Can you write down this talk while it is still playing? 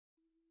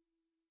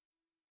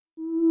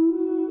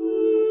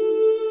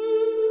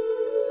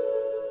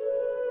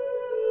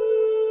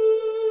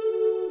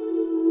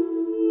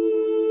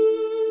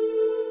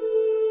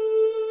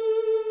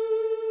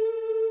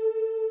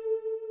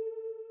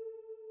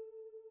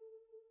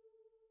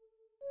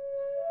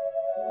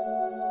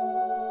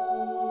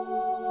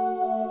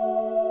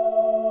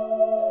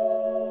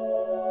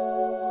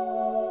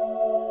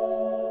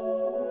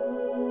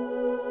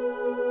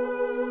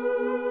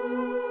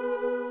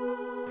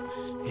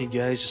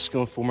guys, just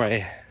going for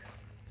my,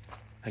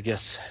 I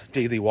guess,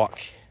 daily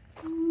walk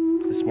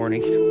this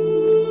morning.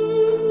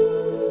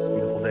 It's a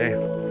beautiful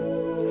day.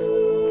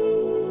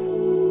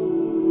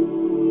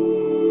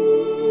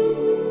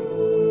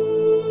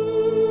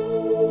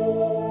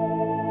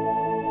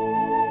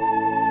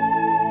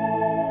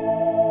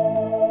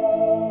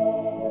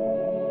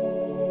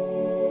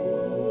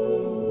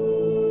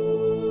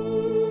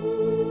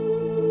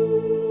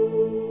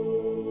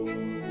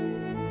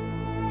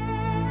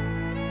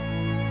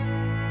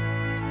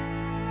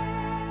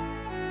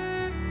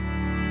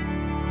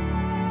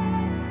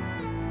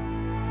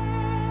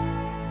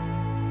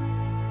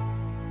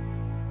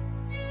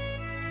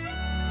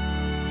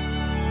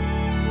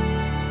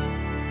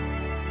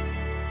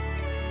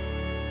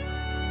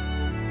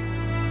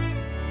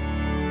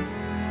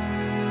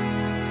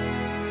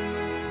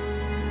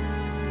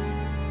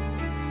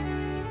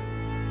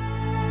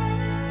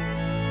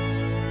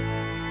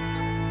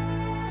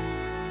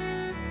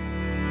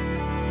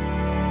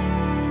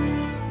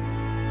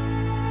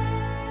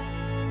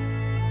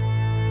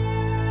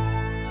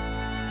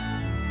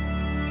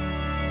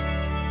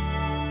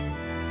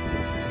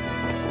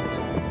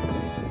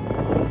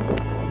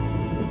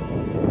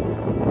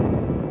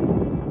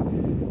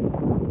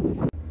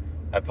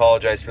 I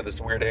apologize for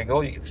this weird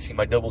angle. You can see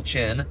my double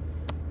chin.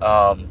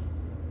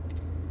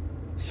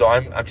 So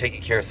I'm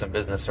taking care of some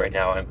business right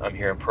now. I'm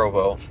here in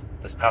Provo.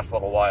 This past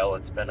little while,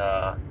 it's been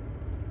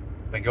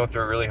going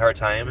through a really hard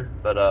time,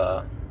 but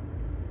I'm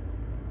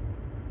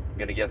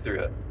gonna get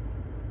through it.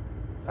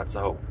 That's the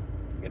hope.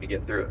 I'm gonna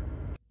get through it.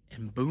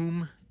 And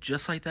boom,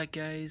 just like that,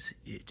 guys,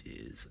 it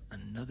is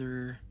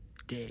another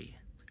day,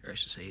 or I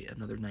should say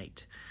another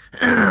night.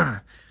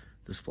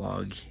 This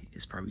vlog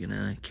is probably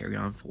gonna carry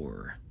on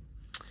for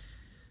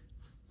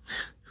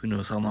who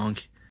knows how long.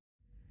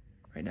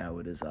 Right now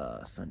it is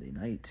Sunday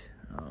night.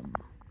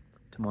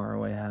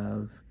 Tomorrow I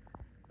have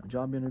a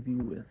job interview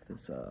with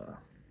this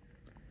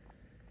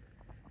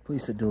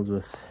place that deals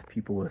with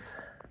people with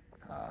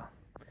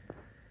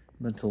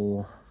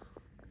mental,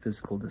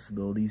 physical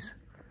disabilities.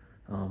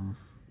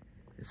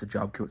 It's a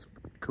job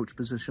coach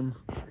position,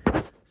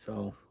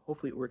 so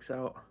hopefully it works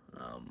out.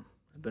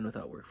 I've been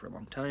without work for a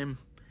long time,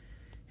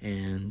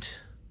 and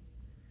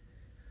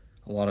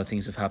a lot of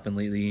things have happened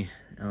lately.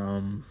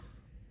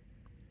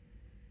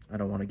 I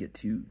don't want to get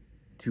too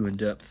in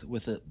depth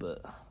with it,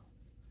 but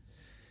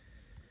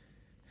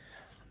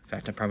in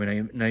fact, I'm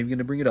probably not even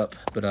gonna bring it up.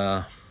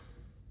 But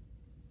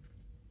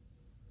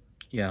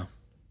yeah.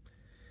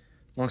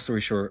 Long story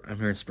short, I'm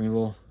here in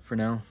Springville for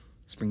now.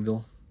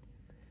 Springville.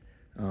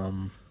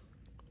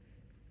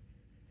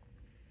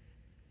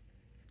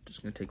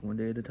 Just gonna take one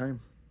day at a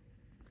time.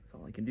 That's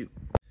all I can do.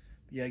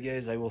 Yeah,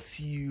 guys, I will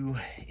see you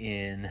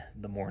in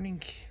the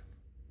morning.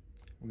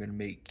 We're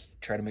gonna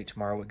try to make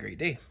tomorrow a great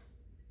day.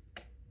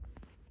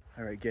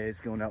 All right, guys,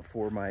 going out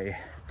for my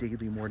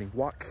daily morning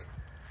walk,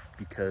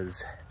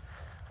 because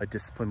a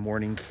disciplined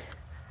morning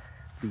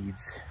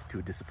leads to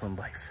a disciplined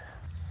life.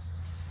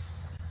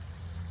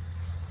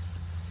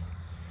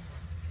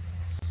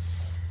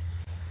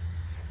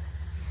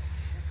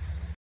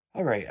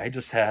 All right, I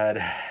just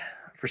had,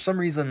 for some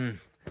reason,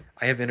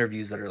 I have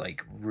interviews that are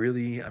like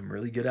I'm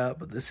really good at,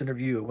 but this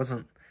interview, it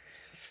wasn't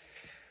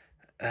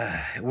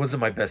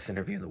my best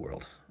interview in the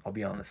world. I'll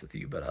be honest with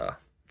you, but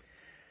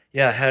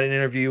yeah, I had an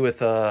interview with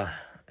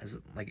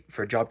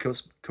for a job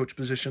coach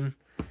position,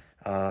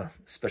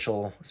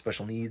 special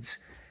needs.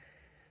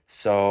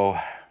 So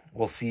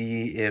we'll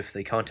see if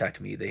they contact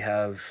me. They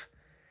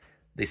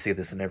say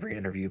this in every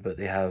interview, but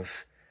they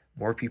have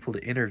more people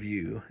to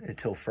interview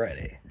until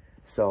Friday.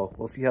 So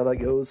we'll see how that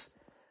goes.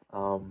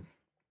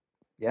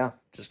 Yeah,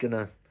 just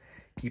gonna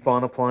keep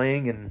on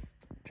applying and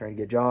trying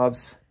to get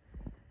jobs,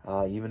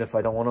 even if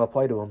I don't want to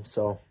apply to them.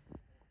 So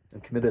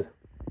I'm committed.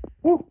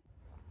 Woo!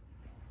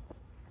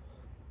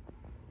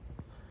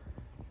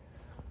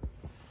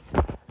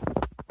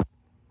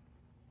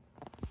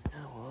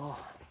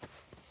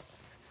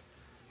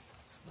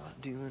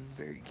 Doing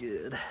very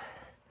good.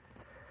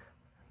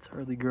 It's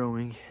hardly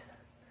growing.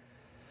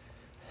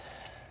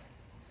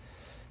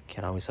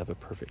 Can't always have a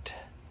perfect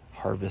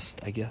harvest,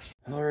 I guess.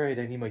 All right,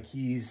 I need my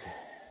keys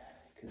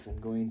because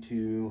I'm going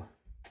to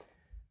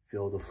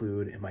fill the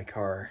fluid in my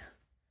car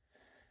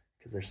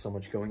because there's so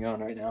much going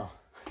on right now.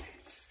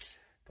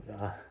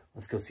 But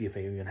let's go see if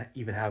I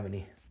even have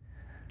any.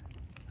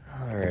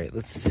 All right,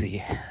 let's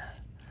see.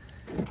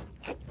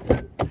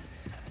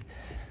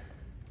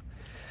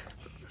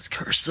 This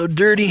car's so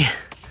dirty.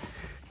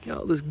 Got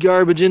all this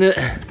garbage in it.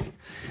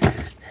 I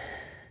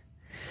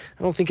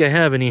don't think I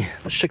have any.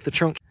 Let's check the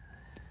trunk.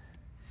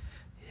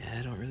 Yeah,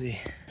 I don't really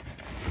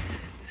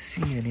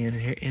see any in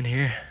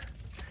here.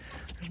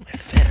 There's my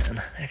fan.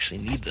 I actually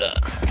need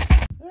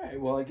that. All right,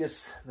 well, I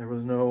guess there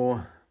was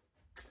no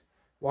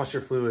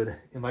washer fluid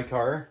in my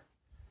car,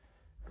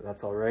 but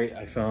that's all right.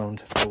 I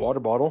found a water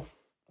bottle,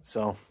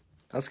 so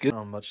that's good.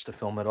 Not much to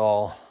film at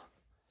all.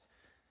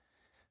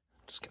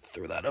 Just gonna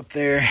throw that up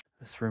there.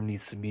 This room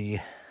needs to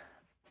be,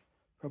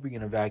 probably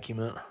gonna vacuum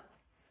it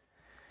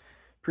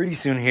pretty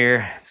soon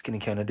here. It's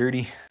getting kind of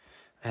dirty.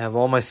 I have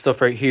all my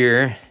stuff right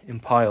here in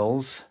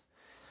piles.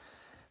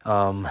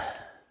 I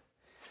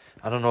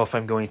don't know if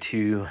I'm going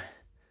to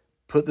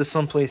put this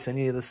someplace,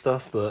 any of this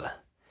stuff, but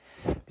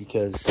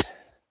because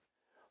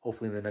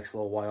hopefully in the next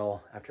little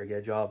while after I get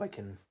a job, I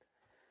can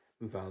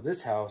move out of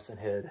this house and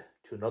head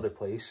to another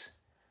place.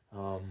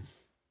 But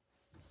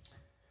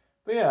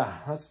yeah,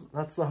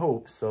 that's the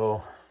hope.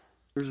 So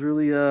there's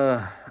really,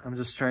 I'm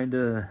just trying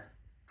to,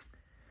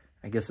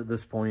 I guess at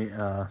this point,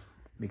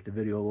 make the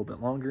video a little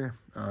bit longer.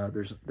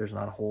 There's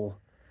not a whole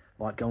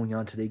lot going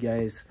on today,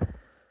 guys.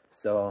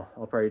 So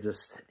I'll probably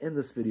just end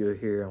this video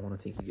here. I want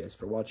to thank you guys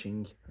for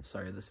watching. I'm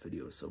sorry this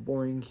video was so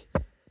boring,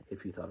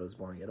 if you thought it was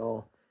boring at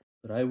all.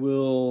 But I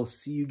will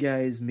see you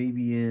guys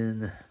maybe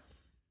in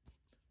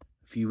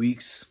a few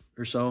weeks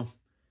or so.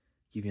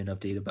 Give you an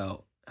update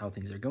about how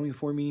things are going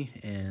for me,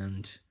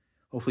 and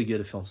hopefully get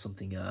to film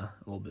something a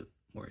little bit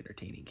more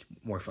entertaining,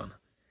 more fun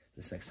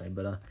this next time.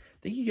 But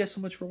thank you guys so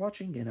much for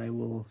watching, and I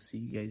will see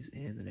you guys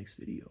in the next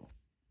video.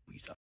 Peace out.